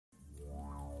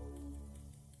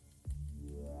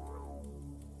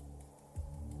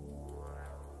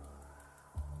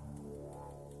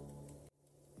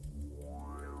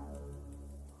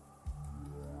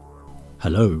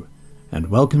Hello,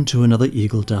 and welcome to another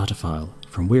Eagle Data File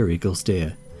from Where Eagles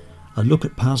Dare, a look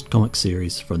at past comic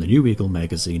series from the New Eagle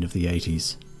magazine of the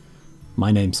 80s.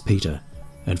 My name's Peter,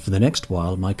 and for the next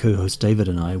while my co-host David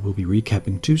and I will be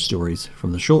recapping two stories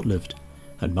from the short-lived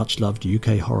and much-loved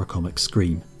UK horror comic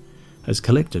Scream, as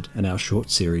collected in our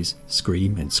short series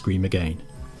Scream and Scream Again.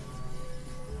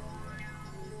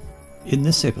 In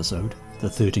this episode, The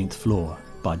 13th Floor,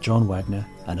 by John Wagner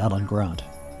and Alan Grant,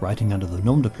 writing under the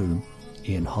nom de plume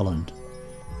Ian Holland.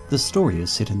 This story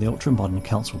is set in the ultra-modern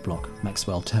council block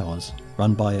Maxwell Towers,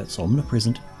 run by its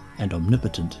omnipresent and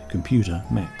omnipotent computer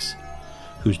Max,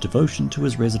 whose devotion to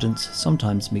his residents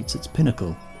sometimes meets its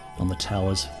pinnacle on the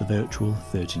tower's virtual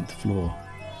 13th floor.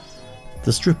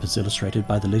 The strip is illustrated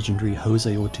by the legendary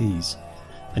Jose Ortiz,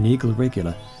 an Eagle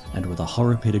regular and with a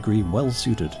horror pedigree well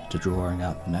suited to drawing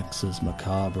up Max's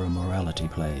macabre morality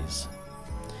plays.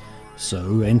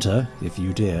 So enter, if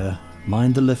you dare,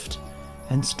 mind the lift,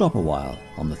 and stop a while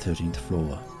on the 13th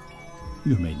floor.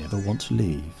 You may never want to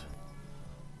leave.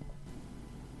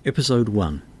 Episode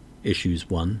 1, Issues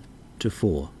 1 to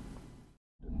 4.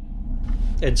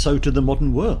 And so to the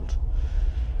modern world,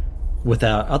 with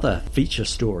our other feature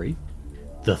story,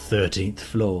 The 13th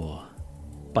Floor,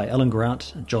 by Alan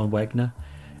Grant and John Wagner,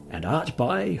 and art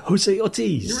by Jose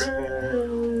Ortiz.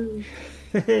 Hooray!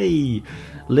 Hey!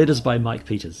 Letters by Mike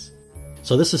Peters.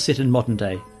 So this is set in modern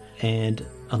day, and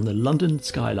on the London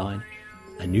skyline,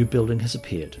 a new building has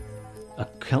appeared. A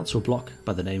council block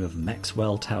by the name of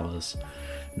Maxwell Towers.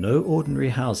 No ordinary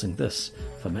housing this,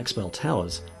 for Maxwell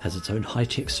Towers has its own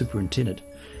high-tech superintendent,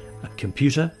 a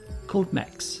computer called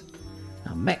Max.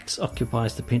 Now Max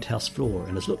occupies the penthouse floor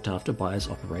and is looked after by his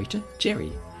operator,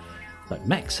 Jerry. But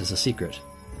Max has a secret.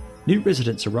 New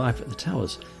residents arrive at the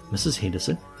towers, Mrs.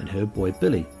 Henderson and her boy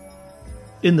Billy.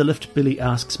 In the lift, Billy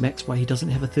asks Max why he doesn't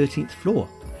have a 13th floor,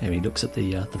 and he looks at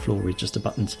the floor register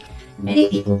buttons. Many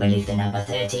people believe the number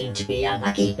 13 to be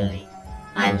unlucky, Billy.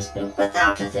 I was built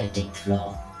without a 13th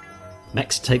floor.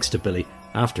 Max takes to Billy,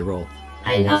 after all.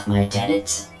 I love my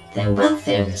tenants. Their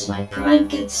welfare is my prime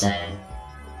concern.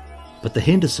 But the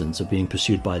Hendersons are being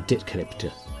pursued by a debt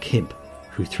collector, Kemp,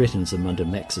 who threatens them under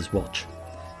Max's watch.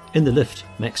 In the lift,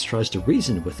 Max tries to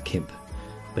reason with Kemp,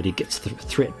 but he gets the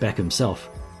threat back himself.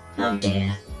 Oh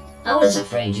dear, I was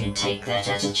afraid you'd take that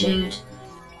attitude.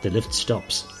 The lift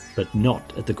stops, but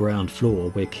not at the ground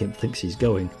floor where Kemp thinks he's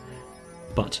going,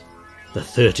 but the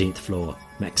 13th floor,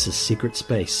 Max's secret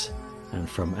space, and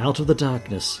from out of the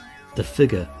darkness, the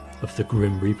figure of the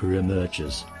Grim Reaper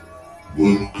emerges.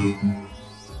 Welcome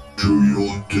to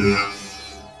your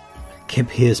death. Kemp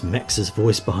hears Max's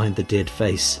voice behind the dead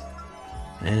face,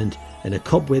 and in a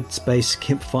cobwebbed space,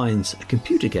 Kemp finds a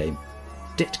computer game,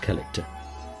 Debt Collector.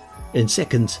 In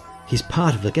seconds, he's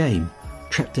part of the game,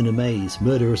 trapped in a maze,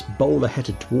 murderous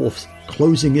bowler-hatted dwarfs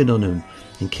closing in on him,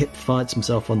 and Kemp finds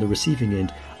himself on the receiving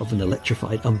end of an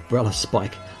electrified umbrella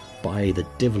spike by the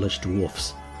devilish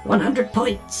dwarfs. 100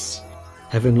 points!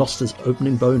 Having lost his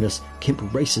opening bonus,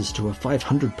 Kemp races to a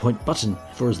 500-point button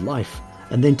for his life,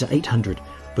 and then to 800,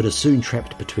 but is soon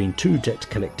trapped between two debt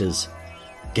collectors.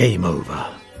 Game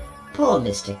over. Poor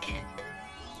Mr. Kemp.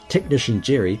 Technician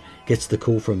Jerry gets the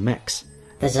call from Max.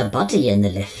 There's a body in the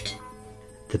lift.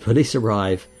 The police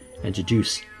arrive and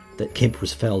deduce that Kemp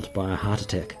was felled by a heart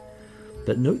attack,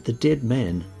 but note the dead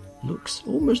man looks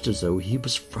almost as though he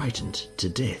was frightened to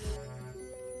death.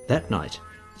 That night,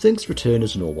 things return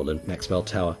as normal in Maxwell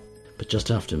Tower, but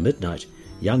just after midnight,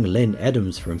 young Len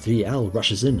Adams from 3L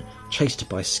rushes in, chased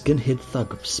by skinhead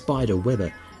thug Spider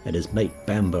Webber and his mate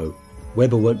Bambo.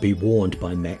 Webber won't be warned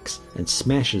by Max and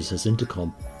smashes his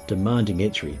intercom, demanding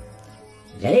entry.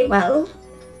 Very well.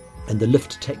 And the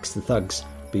lift takes the thugs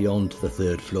beyond the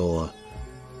 3rd floor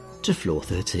to floor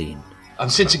 13. I'm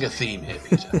sensing a theme here,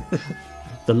 Peter.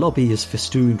 The lobby is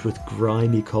festooned with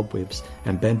grimy cobwebs,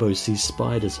 and Bambo sees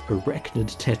Spider's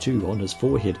arachnid tattoo on his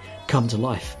forehead come to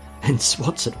life and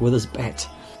swats it with his bat.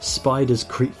 Spiders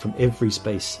creep from every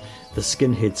space. The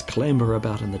skinheads clamber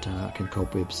about in the dark and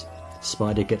cobwebs.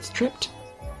 Spider gets trapped,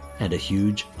 and a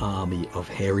huge army of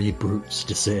hairy brutes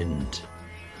descend.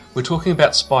 We're talking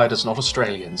about spiders, not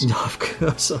Australians. No, of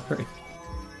course, sorry.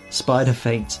 Spider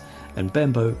faints, and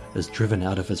Bambo is driven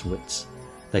out of his wits.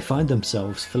 They find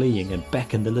themselves fleeing and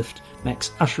back in the lift,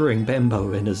 Max ushering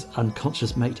Bambo and his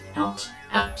unconscious mate. Out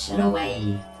and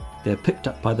away. They're picked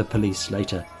up by the police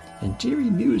later, and Jerry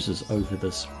muses over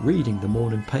this, reading the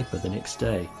morning paper the next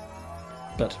day.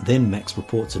 But then Max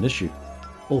reports an issue.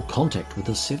 All contact with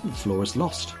the 7th floor is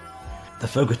lost. The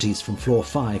Fogartys from floor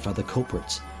 5 are the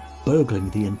culprits, burgling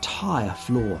the entire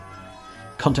floor.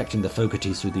 Contacting the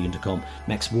Fogartys through the intercom,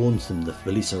 Max warns them the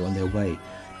police are on their way,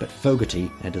 but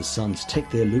Fogarty and his sons take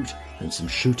their loot and some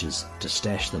shooters to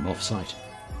stash them off-site.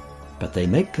 But they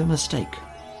make a mistake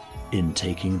in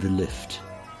taking the lift,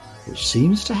 which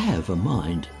seems to have a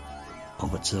mind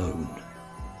of its own.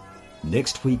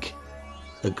 Next week,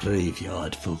 a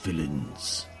graveyard for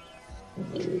villains.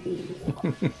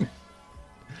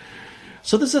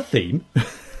 So there's a theme.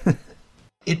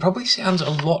 It probably sounds a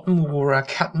lot more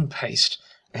cut and paste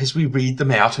as we read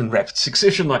them out in rapid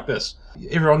succession like this.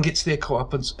 Everyone gets their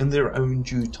co-opers in their own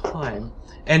due time,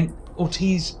 and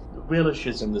Ortiz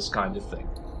relishes in this kind of thing.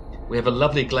 We have a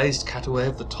lovely glazed cutaway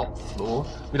of the top floor.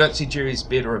 We don't see Jerry's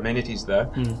bed or amenities though,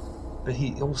 but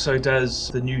he also does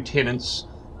the new tenants,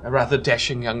 a rather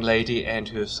dashing young lady and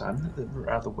her son,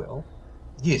 rather well.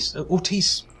 Yes,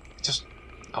 Ortiz,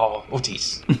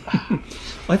 Ortiz.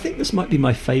 I think this might be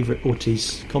my favourite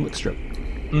Ortiz comic strip.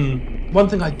 One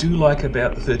thing I do like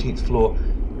about the 13th Floor,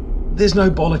 there's no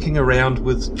bollocking around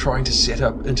with trying to set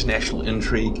up international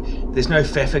intrigue. There's no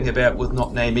faffing about with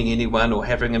not naming anyone or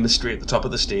having a mystery at the top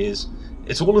of the stairs.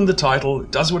 It's all in the title,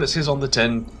 it does what it says on the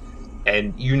tin,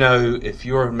 and you know if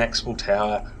you're in Maxwell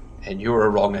Tower and you're a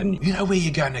wrong-un, you know where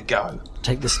you're going to go.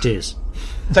 Take the stairs.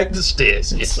 Take the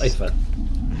stairs, It's yes. safer.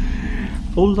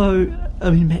 Although,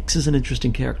 I mean, Max is an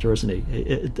interesting character, isn't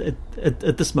he?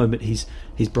 At this moment, he's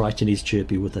bright and he's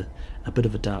chirpy with a bit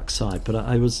of a dark side. But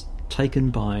I was taken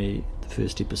by the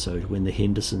first episode when the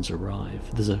Hendersons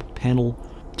arrive. There's a panel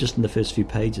just in the first few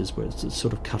pages where it's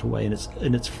sort of cut away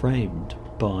and it's framed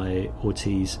by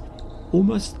Ortiz,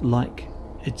 almost like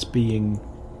it's being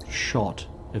shot,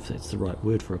 if that's the right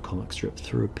word for a comic strip,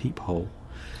 through a peephole.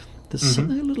 There's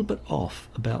something a little bit off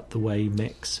about the way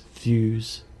Max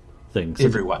views things.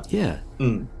 Everyone. Yeah.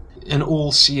 An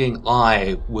all-seeing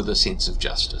eye with a sense of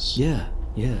justice. Yeah.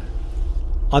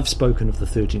 I've spoken of the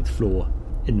 13th Floor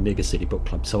in Mega City Book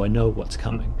Club, so I know what's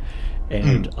coming.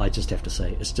 And I just have to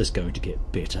say, it's just going to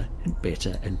get better and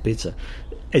better and better.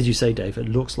 As you say, Dave, it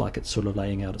looks like it's sort of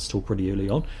laying out, it's still pretty early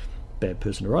on. Bad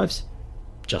person arrives,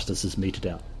 justice is meted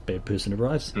out. Bad person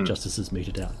arrives, justice is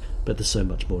meted out. But there's so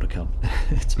much more to come.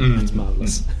 It's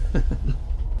marvellous.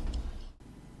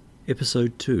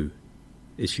 Episode 2,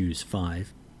 issues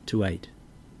 5 to 8.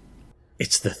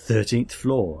 It's the 13th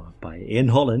Floor by Ian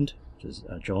Holland, which is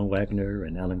John Wagner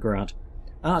and Alan Grant.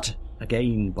 Art,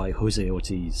 again, by Jose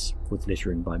Ortiz, with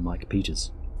lettering by Mike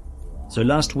Peters. So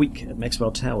last week at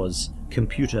Maxwell Towers,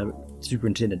 Computer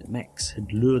Superintendent Max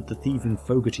had lured the thieving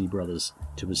Fogarty brothers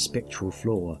to his spectral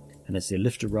floor, and as their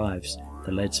lift arrives,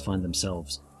 the lads find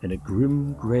themselves in a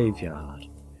grim graveyard.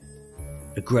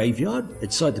 A graveyard?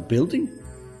 Inside the building?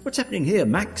 What's happening here,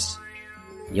 Max?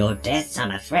 Your deaths,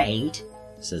 I'm afraid.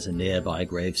 Says a nearby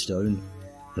gravestone.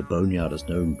 The boneyard is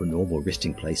no normal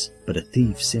resting place, but a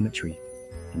thieves' cemetery.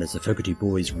 And as the Fogarty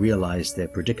boys realise their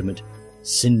predicament,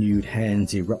 sinewed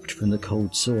hands erupt from the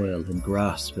cold soil and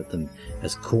grasp at them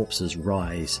as corpses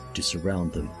rise to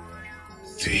surround them.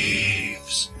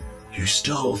 Thieves! You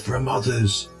stole from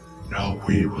others. Now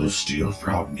we will steal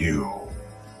from you.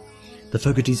 The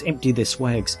Fogartys empty their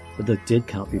swags, but the dead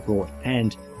can't be brought,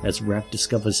 and, as Rav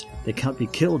discovers, they can't be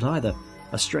killed either.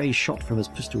 A stray shot from his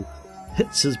pistol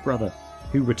hits his brother,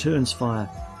 who returns fire,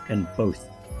 and both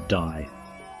die.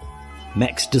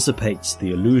 Max dissipates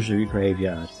the illusory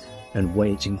graveyard, and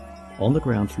waiting on the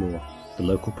ground floor, the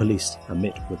local police are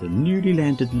met with a newly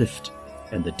landed lift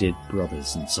and the dead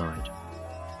brothers inside.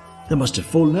 They must have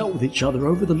fallen out with each other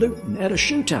over the loot and had a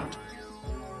shootout.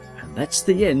 And that's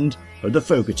the end of the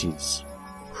Fogartys.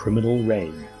 Criminal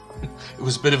Reign. It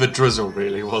was a bit of a drizzle,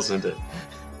 really, wasn't it?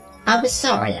 I was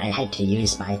sorry I had to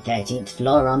use my 13th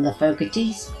floor on the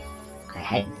Fogartys. I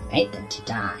hadn't meant them to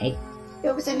die.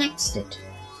 It was an accident.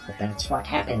 But that's what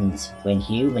happens when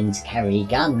humans carry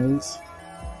guns.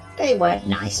 They weren't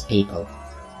nice people.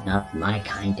 Not my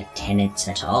kind of tenants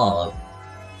at all.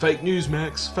 Fake news,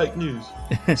 Max. Fake news.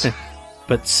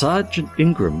 But Sergeant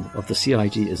Ingram of the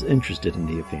CID is interested in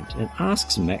the event and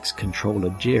asks Max controller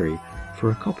Jerry for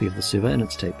a copy of the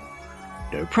surveillance tape.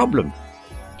 No problem.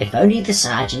 If only the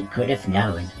sergeant could have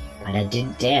known, but I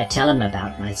didn't dare tell him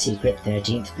about my secret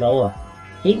 13th floor.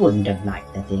 He wouldn't have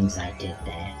liked the things I did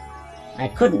there. I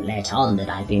couldn't let on that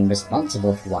I'd been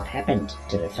responsible for what happened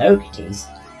to the Fogartys.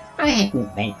 I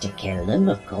hadn't meant to kill them,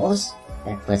 of course.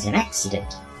 That was an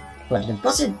accident. But it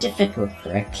wasn't difficult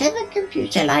for a clever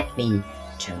computer like me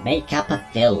to make up a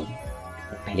film.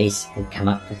 The police had come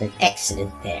up with an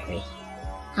excellent theory.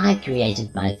 I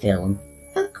created my film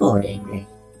accordingly.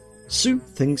 Soon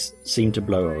things seem to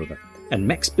blow over, and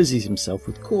Max busies himself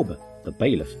with Corber, the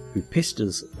bailiff, who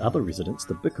pesters other residents,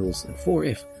 the Bickles and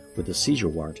 4F, with a seizure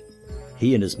warrant.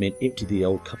 He and his men empty the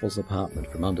old couple's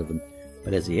apartment from under them,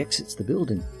 but as he exits the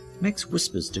building, Max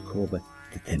whispers to Korba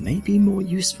that there may be more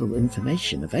useful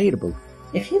information available.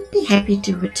 If you'd be happy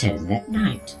to return that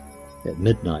night. At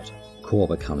midnight,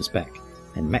 Korba comes back,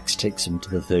 and Max takes him to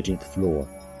the 13th floor,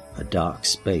 a dark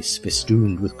space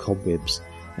festooned with cobwebs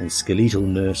and skeletal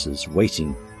nurses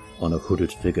waiting on a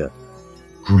hooded figure.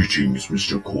 Greetings,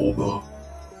 Mr. Korba.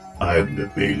 I am the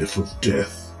bailiff of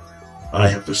death. I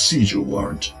have a seizure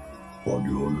warrant on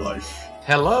your life.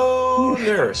 Hello,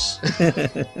 nurse.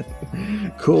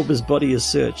 Korba's body is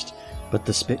searched, but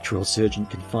the spectral surgeon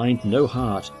can find no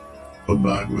heart, A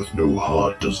man with no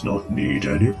heart does not need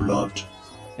any blood.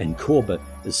 and Korba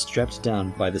is strapped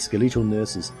down by the skeletal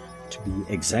nurses to be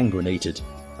exsanguinated.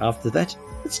 After that,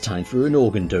 it's time for an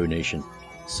organ donation.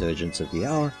 Surgeons of the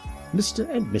hour, Mr.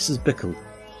 and Mrs. Bickle.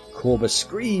 Korba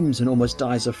screams and almost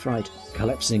dies of fright,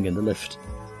 collapsing in the lift.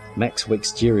 Max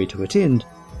wakes Jerry to attend,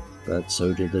 but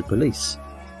so did the police.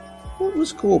 What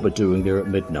was Korba doing there at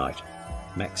midnight?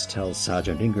 Max tells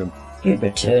Sergeant Ingram, He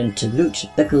returned to loot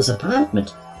Bickle's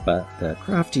apartment. but the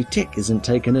crafty tech isn't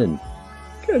taken in.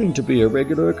 Getting to be a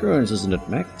regular occurrence, isn't it,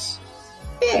 Max?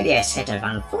 Merely a set of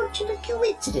unfortunate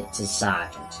coincidences,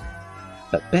 Sergeant.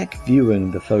 But back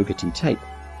viewing the Fogarty tape,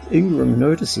 Ingram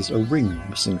notices a ring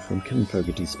missing from Kim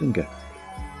Fogarty's finger.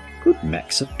 Could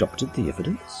Max have doctored the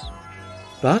evidence?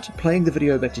 But, playing the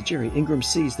video back to Jerry, Ingram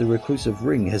sees the reclusive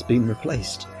ring has been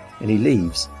replaced, and he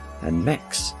leaves, and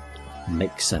Max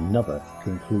makes another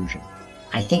conclusion.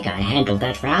 I think I handled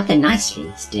that rather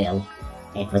nicely still.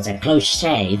 It was a close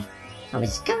shave. I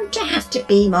was going to have to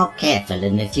be more careful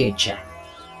in the future.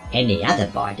 Any other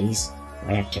bodies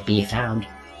will have to be found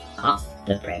off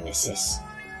the premises.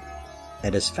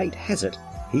 And as fate has it,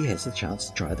 he has the chance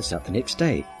to try this out the next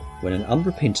day, when an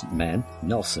unrepentant man,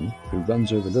 Nelson, who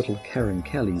runs over little Karen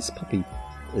Kelly's puppy,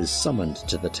 is summoned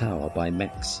to the tower by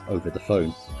Max over the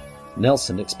phone.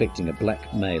 Nelson, expecting a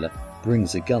blackmailer,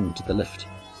 brings a gun to the lift,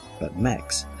 but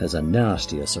Max has a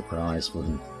nastier surprise for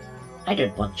him. I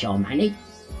don't want your money.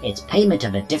 It's payment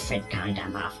of a different kind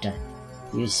I'm after.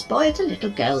 You spoiled a little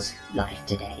girl's life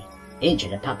today.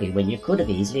 Injured a puppy when you could have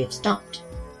easily have stopped.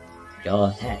 You're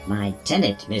hurt my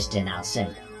tenant, Mr.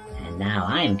 Nelson, and now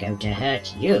I'm going to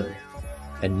hurt you.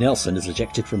 And Nelson is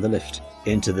ejected from the lift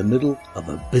into the middle of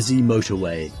a busy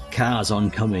motorway, cars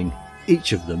oncoming,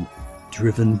 each of them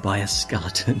driven by a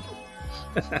skeleton.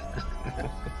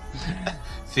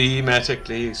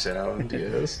 Thematically sound,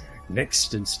 yes.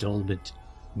 Next installment,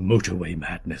 Motorway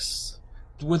Madness.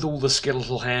 With all the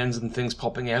skeletal hands and things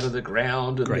popping out of the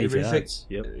ground and everything. Graveyards,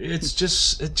 yep. It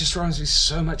just reminds me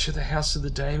so much of the House of the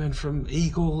Daemon from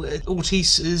Eagle.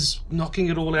 Ortiz is knocking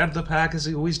it all out of the park as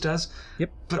he always does.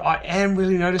 Yep. But I am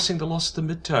really noticing the loss of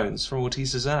the midtones from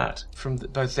Ortiz's art. From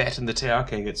both that and the Tower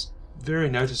King, it's very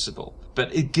noticeable.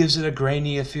 But it gives it a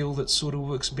grainier feel that sort of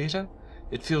works better.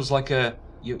 It feels like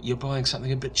you're buying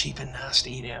something a bit cheap and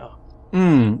nasty now.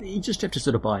 You just have to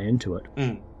sort of buy into it.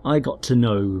 Mm. I got to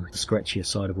know the scratchier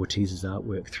side of Ortiz's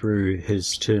artwork through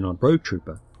his turn on Road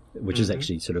Trooper, which is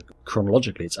actually sort of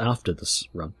chronologically, it's after this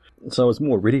run. So I was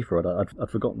more ready for it. I'd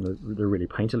forgotten the really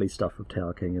painterly stuff of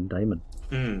Tower King and Daemon.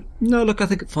 Mm. No, look, I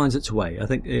think it finds its way. I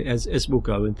think as we'll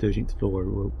go in 13th Floor,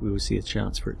 we will see a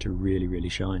chance for it to really, really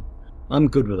shine. I'm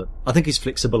good with it. I think he's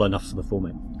flexible enough for the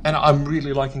format. And I'm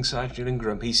really liking Sergeant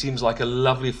Ingram. He seems like a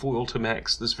lovely foil to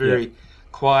Max. This very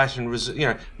quiet and reserved. You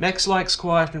know, Max likes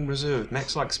quiet and reserved.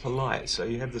 Max likes polite. So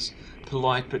you have this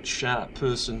polite but sharp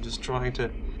person just trying to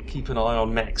keep an eye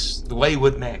on Max, the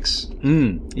wayward Max.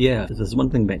 Yeah, there's one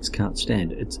thing Max can't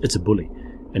stand. It's a bully.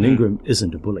 And Ingram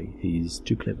isn't a bully. He's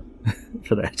too clever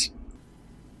for that.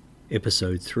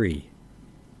 Episode 3,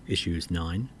 issues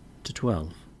 9 to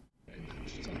 12.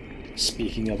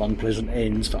 Speaking of unpleasant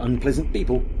ends for unpleasant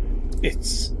people,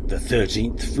 it's The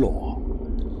 13th Floor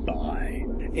by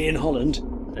Ian Holland,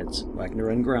 that's Wagner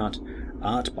and Grant,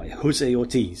 art by Jose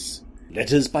Ortiz,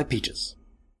 letters by Peters.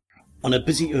 On a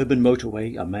busy urban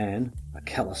motorway, a man, a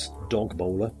callous dog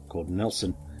bowler called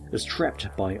Nelson, is trapped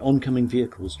by oncoming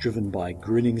vehicles driven by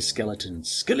grinning skeletons.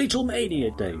 Skeletal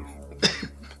mania, Dave!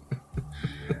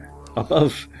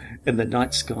 Above, in the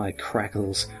night sky,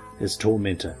 crackles his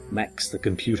tormentor, Max the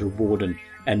computer warden,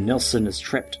 and Nelson is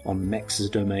trapped on Max's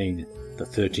domain, the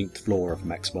 13th floor of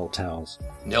Maxwell Towers.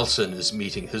 Nelson is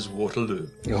meeting his Waterloo.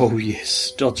 Oh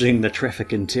yes, dodging the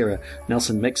traffic in terror,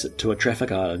 Nelson makes it to a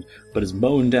traffic island, but is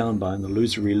mown down by an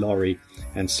illusory lorry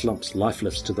and slumps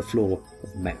lifeless to the floor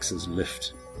of Max's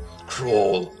lift.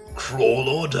 Crawl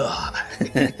or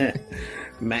die.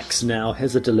 Max now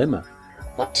has a dilemma.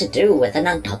 What to do with an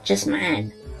unconscious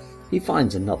man? He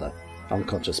finds another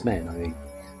unconscious man,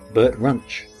 Bert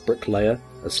Runch, bricklayer,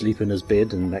 asleep in his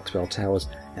bed in Maxwell Towers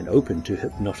and open to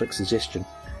hypnotic suggestion.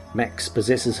 Max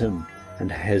possesses him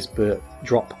and has Bert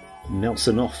drop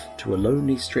Nelson off to a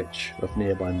lonely stretch of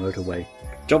nearby motorway.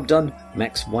 Job done,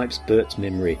 Max wipes Bert's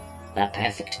memory. The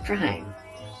perfect crime.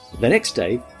 The next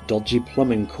day, dodgy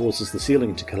plumbing causes the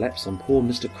ceiling to collapse on poor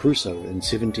Mr. Crusoe in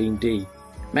 17D.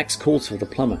 Max calls for the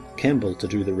plumber, Campbell, to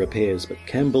do the repairs, but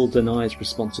Campbell denies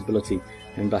responsibility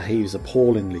and behaves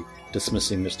appallingly,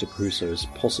 dismissing Mr. Crusoe's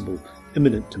possible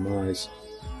imminent demise.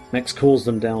 Max calls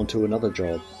them down to another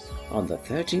job. On the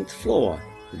 13th floor.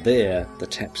 There, the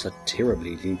taps are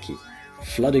terribly leaky,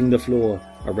 flooding the floor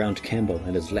around Campbell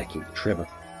and his lackey, Trevor.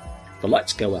 The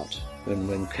lights go out, and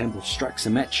when Campbell strikes a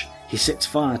match, he sets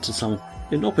fire to some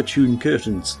inopportune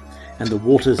curtains, and the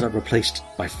waters are replaced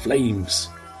by flames.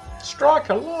 Strike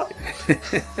a light!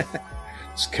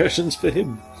 It's curtains for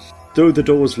him. Though the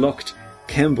door's locked,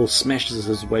 Campbell smashes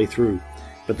his way through,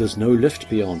 but there's no lift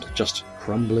beyond, just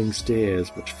crumbling stairs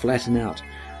which flatten out,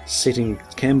 setting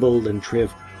Campbell and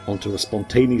Trev onto a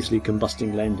spontaneously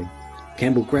combusting landing.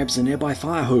 Campbell grabs a nearby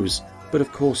fire hose, but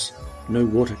of course no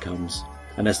water comes,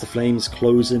 and as the flames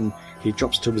close in, he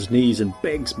drops to his knees and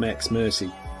begs Max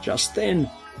mercy. Just then,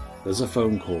 there's a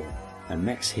phone call, and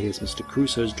Max hears Mr.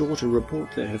 Crusoe's daughter report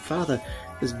that her father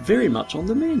is very much on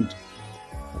the mend.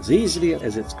 As easily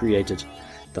as it's created,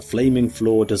 the flaming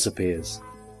floor disappears.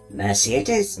 Mercy it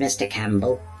is, Mr.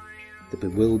 Campbell. The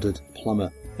bewildered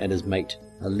plumber and his mate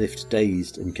are left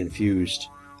dazed and confused,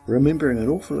 remembering an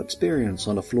awful experience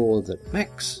on a floor that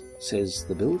Max says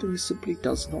the building simply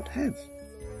does not have.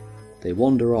 They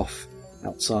wander off.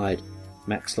 Outside,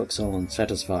 Max looks on,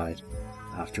 satisfied.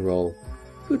 After all,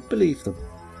 who'd believe them?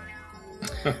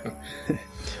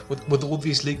 With all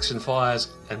these leaks and fires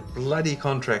and bloody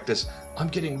contractors, I'm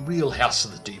getting real House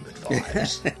of the Demon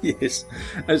vibes. Yes,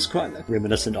 it's quite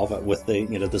reminiscent of it with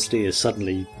the stairs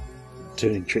suddenly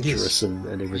turning treacherous. Yes. and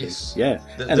everything. Yes. Yeah,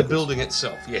 The building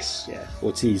itself, yes. Yeah,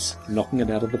 Ortiz knocking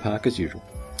it out of the park as usual.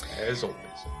 As always.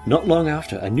 Not long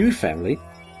after, a new family,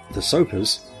 the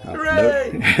Soapers,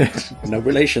 Hooray! no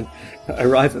relation,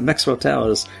 arrive at Maxwell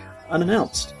Towers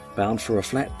unannounced, bound for a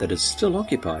flat that is still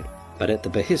occupied, but at the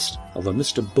behest of a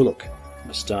Mr. Bullock,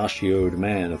 mustachioed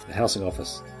man of the housing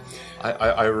office.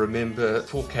 I remember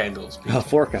 4 candles.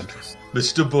 4 countries.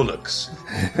 Mr. Bullock's.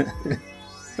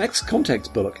 Max contacts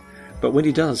Bullock, but when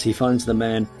he does, he finds the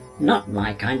man Not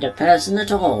my kind of person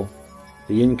at all.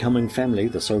 The incoming family,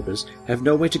 the Soapers, have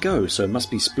nowhere to go, so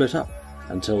must be split up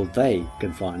until they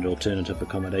can find alternative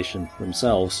accommodation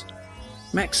themselves.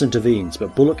 Max intervenes,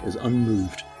 but Bullock is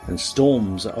unmoved, and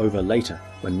storms are over later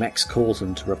when Max calls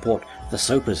him to report the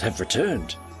Soapers have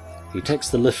returned. He takes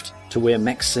the lift to where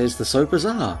Max says the Soapers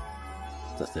are,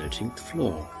 the 13th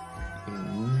floor.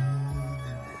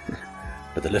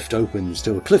 But the lift opens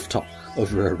to a cliff top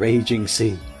over a raging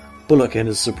sea. Bullock, in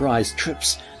his surprise,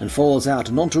 trips and falls out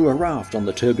and onto a raft on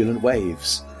the turbulent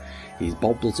waves. He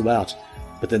bobbles about,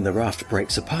 but then the raft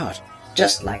breaks apart.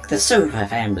 Just like the Super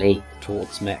family.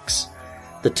 Taunts Max.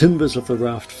 The timbers of the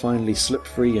raft finally slip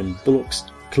free and Bullock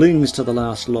clings to the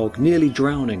last log, nearly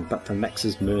drowning but for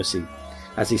Max's mercy.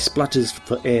 As he splutters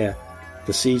for air,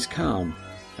 the sea's calm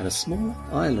and a small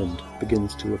island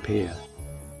begins to appear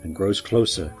and grows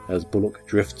closer as Bullock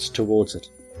drifts towards it.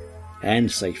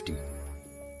 And safety,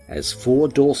 as 4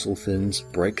 dorsal fins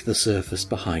break the surface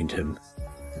behind him.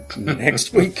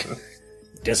 Next week,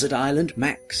 Desert Island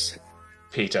Max.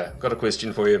 Peter, got a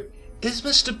question for you. Is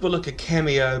Mr. Bullock a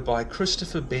cameo by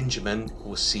Christopher Benjamin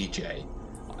or CJ?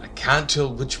 I can't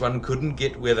tell which one couldn't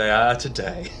get where they are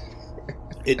today.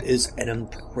 It is an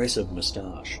impressive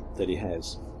moustache that he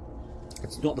has.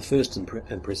 It's not the first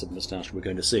impressive moustache we're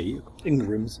going to see.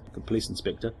 Ingram's, the police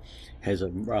inspector, has a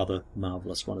rather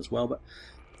marvellous one as well. But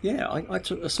yeah, I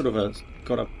took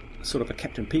got a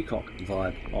Captain Peacock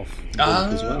vibe off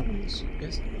Bullock as well.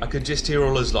 Yes. I could just hear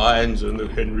all his lines in the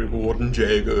Henry Warden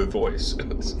Jago voice.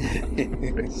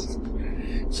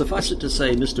 Suffice it to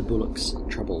say, Mr. Bullock's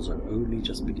troubles are only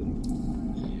just beginning.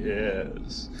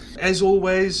 Yes. As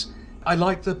always, I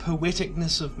like the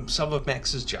poeticness of some of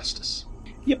Max's justice.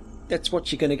 Yep, that's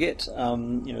what you're going to get.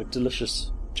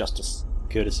 Delicious justice,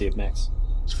 courtesy of Max.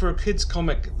 For a kid's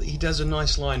comic, he does a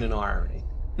nice line in irony.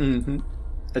 Mm-hmm.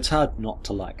 It's hard not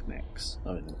to like Max.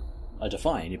 I mean, I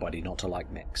defy anybody not to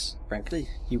like Max. Frankly,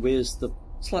 he wears the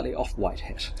slightly off-white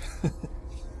hat.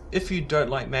 If you don't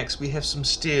like Max, we have some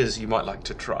stairs you might like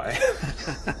to try.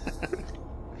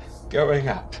 Going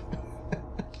up.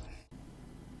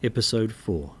 Episode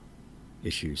 4,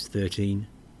 Issues 13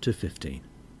 to 15.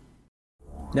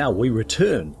 Now we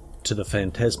return to the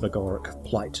phantasmagoric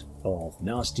plight of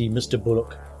nasty Mr.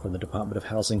 Bullock from the Department of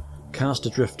Housing, cast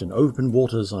adrift in open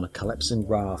waters on a collapsing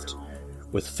raft,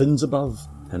 with fins above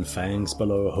and fangs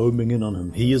below homing in on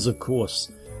him. He is, of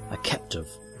course, a captive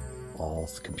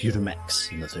of Computer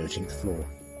Max in the 13th floor.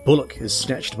 Bullock is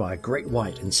snatched by a great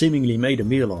white and seemingly made a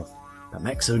meal of, but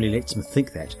Max only lets him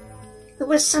think that. It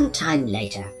was some time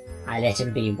later I let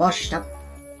him be washed up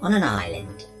on an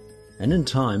island. And in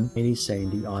time, any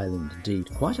sandy island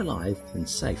indeed, quite alive and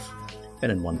safe,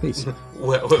 and in one piece.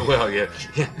 Well, yeah,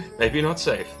 maybe not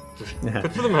safe,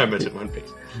 but for the moment in one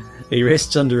piece. He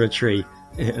rests under a tree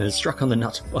and is struck on the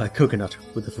nut by a coconut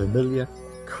with a familiar,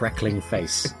 crackling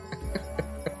face.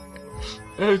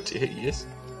 Oh dear, yes.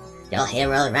 You're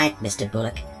here all right, Mr.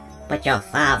 Bullock, but you're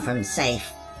far from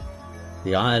safe.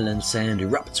 The island sand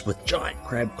erupts with giant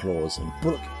crab claws, and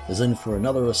Bullock is in for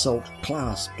another assault,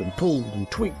 clasped and pulled and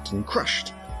tweaked and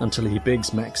crushed, until he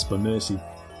begs Max for mercy,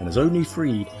 and is only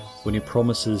freed when he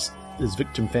promises his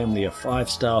victim family a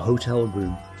 5-star hotel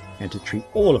room and to treat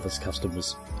all of his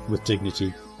customers with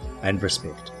dignity and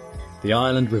respect. The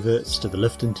island reverts to the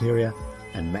lift interior,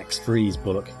 and Max frees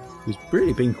Bullock, who's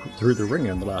really been through the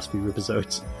ringer in the last few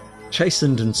episodes,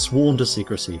 chastened and sworn to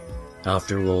secrecy.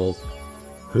 After all,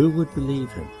 who would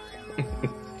believe him?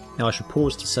 Now I should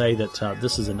pause to say that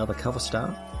this is another cover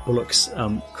star. Bullock's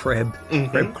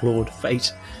crab-clawed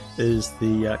fate is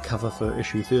the cover for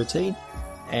issue 13,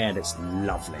 and it's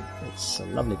lovely. It's a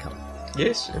lovely colour.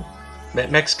 Yes.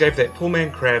 Max gave that poor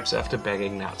man crabs after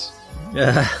bagging nuts.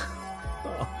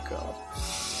 Oh, God.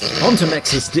 On to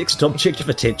Max's next object of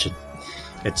attention.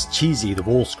 It's Cheesy the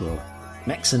Wall Scroll.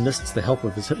 Max enlists the help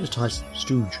of his hypnotised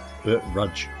stooge, Bert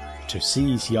Rudge, to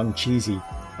seize young Cheesy,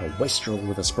 a wastrel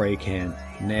with a spray can,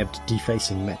 nabbed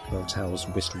defacing Maxwell Tower's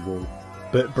west wall.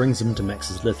 Bert brings him to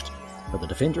Max's lift, but the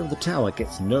defender of the tower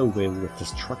gets nowhere with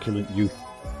this truculent youth,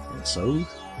 and so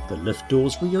the lift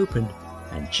doors reopen,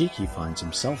 and Cheeky finds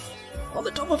himself on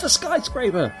the top of a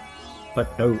skyscraper.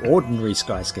 But no ordinary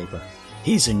skyscraper.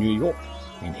 He's in New York,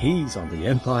 and he's on the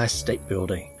Empire State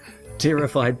Building.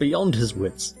 Terrified beyond his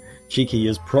wits, Cheeky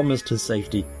is promised his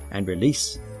safety and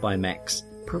release by Max,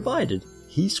 provided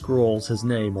he scrawls his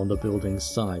name on the building's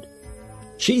side.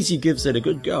 Cheesy gives it a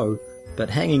good go, but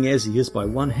hanging as he is by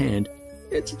one hand,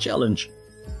 it's a challenge,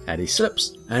 and he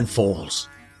slips and falls.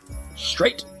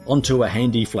 Straight onto a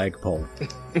handy flagpole.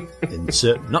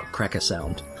 Insert nutcracker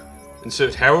sound.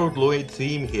 Insert Harold Lloyd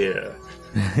theme here.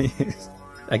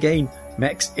 Again,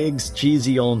 Max eggs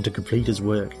Cheesy on to complete his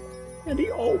work, and he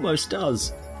almost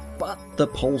does. But the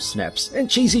pole snaps, and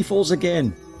Cheesy falls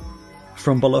again.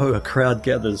 From below, a crowd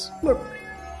gathers. Look,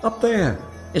 up there.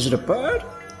 Is it a bird?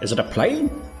 Is it a plane?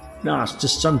 Nah, it's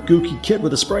just some gooky kid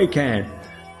with a spray can.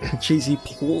 Cheesy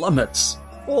plummets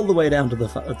all the way down to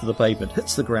the pavement,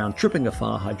 hits the ground, tripping a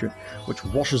fire hydrant, which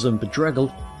washes him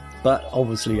bedraggled, but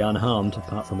obviously unharmed,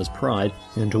 apart from his pride,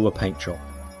 into a paint shop.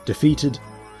 Defeated,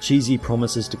 Cheesy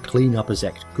promises to clean up his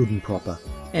act good and proper,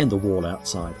 and the wall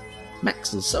outside.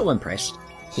 Max is so impressed.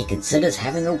 He considers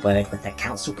having a word with the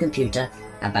council computer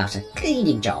about a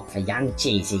cleaning job for young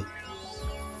Cheesy.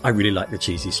 I really like the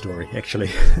Cheesy story, actually.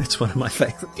 It's one of my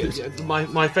favourites.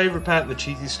 My favourite part in the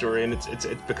Cheesy story, and it's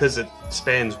because it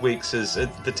spans weeks, is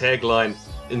the tagline,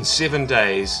 "In 7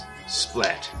 days,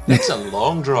 splat." That's a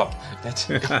long drop. That's...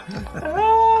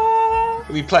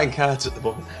 We're playing cards at the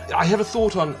moment. I have a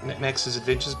thought on Max's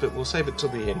adventures, but we'll save it till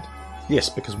the end. Yes,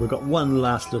 because we've got one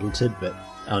last little tidbit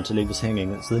to leave us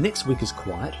hanging. So the next week is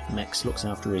quiet. Max looks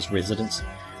after his residents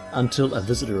until a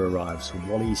visitor arrives,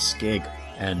 Wally Skegg,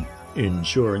 an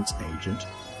insurance agent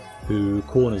who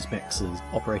corners Max's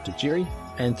operator Jerry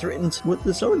and threatens with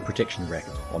his own protection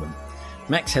racket on him.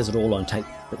 Max has it all on tape,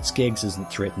 but Skeggs isn't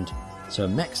threatened, so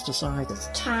Max decides It's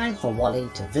time for Wally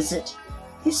to visit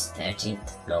his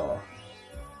 13th floor.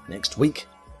 next week,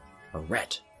 a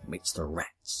rat meets the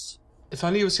rats. If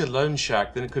only it was a loan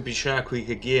shark, then it could be Shark Week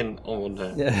again on...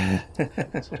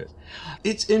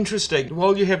 It's interesting.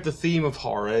 While you have the theme of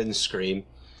horror in Scream,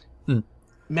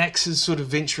 Max is sort of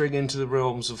venturing into the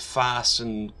realms of farce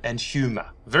and humour.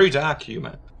 Very dark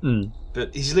humour.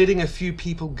 But he's letting a few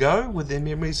people go with their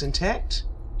memories intact.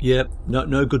 Yeah,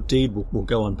 no good deed will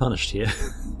go unpunished here.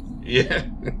 Yeah.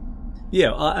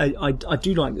 Yeah, I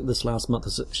do like that this last month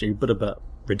is actually a bit about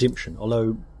redemption,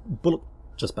 although Bullock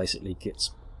just basically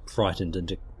gets frightened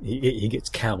into... He gets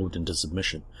cowed into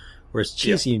submission, whereas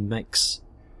Cheesy makes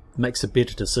a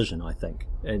better decision, I think,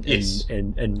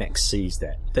 and Max sees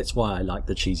that. That's why I like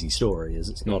the Cheesy story, is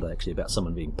it's not actually about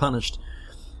someone being punished,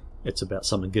 it's about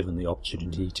someone given the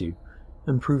opportunity to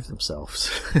improve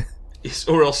themselves. Yes,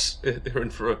 or else they're in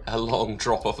for a long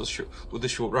drop off with a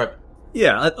short rope.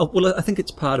 Yeah, I think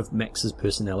it's part of Max's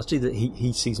personality that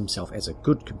he sees himself as a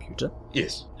good computer.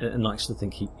 Yes. And likes to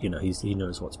think he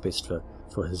knows what's best for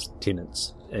for his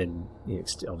tenants, and he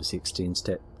obviously extends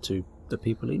that to the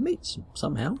people he meets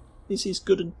somehow. He's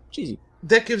good and cheesy.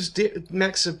 That gives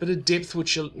Max a bit of depth,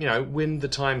 which, when the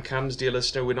time comes, dear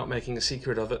listener, we're not making a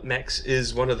secret of it. Max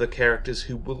is one of the characters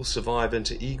who will survive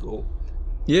into Eagle.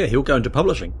 Yeah, he'll go into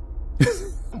publishing.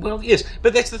 Well, yes,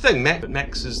 but that's the thing.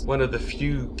 Max is one of the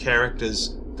few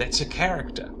characters that's a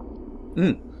character.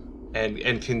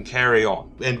 And can carry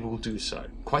on, and will do so.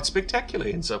 Quite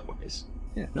spectacularly in some ways.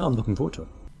 Yeah, no, I'm looking forward to it.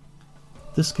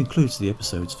 This concludes the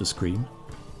episodes for Scream,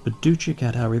 but do check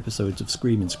out our episodes of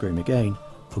Scream and Scream Again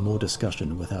for more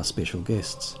discussion with our special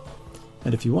guests.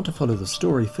 And if you want to follow the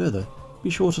story further, be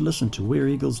sure to listen to Where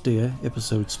Eagles Dare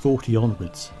episodes 40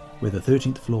 onwards, where the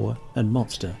 13th Floor and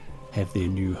Monster have their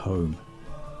new home.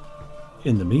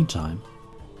 In the meantime,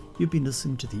 you've been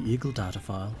listening to the Eagle Data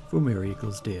File from Where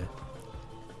Eagles Dare.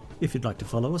 If you'd like to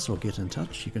follow us or get in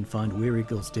touch, you can find Where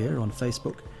Eagles Dare on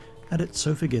Facebook and at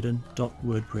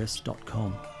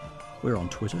sofageddon.wordpress.com. We're on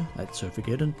Twitter at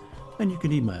Sofageddon, and you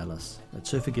can email us at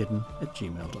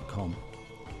sofageddon@gmail.com.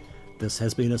 This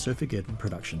has been a Sofageddon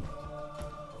production.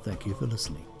 Thank you for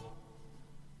listening.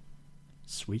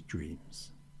 Sweet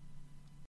dreams.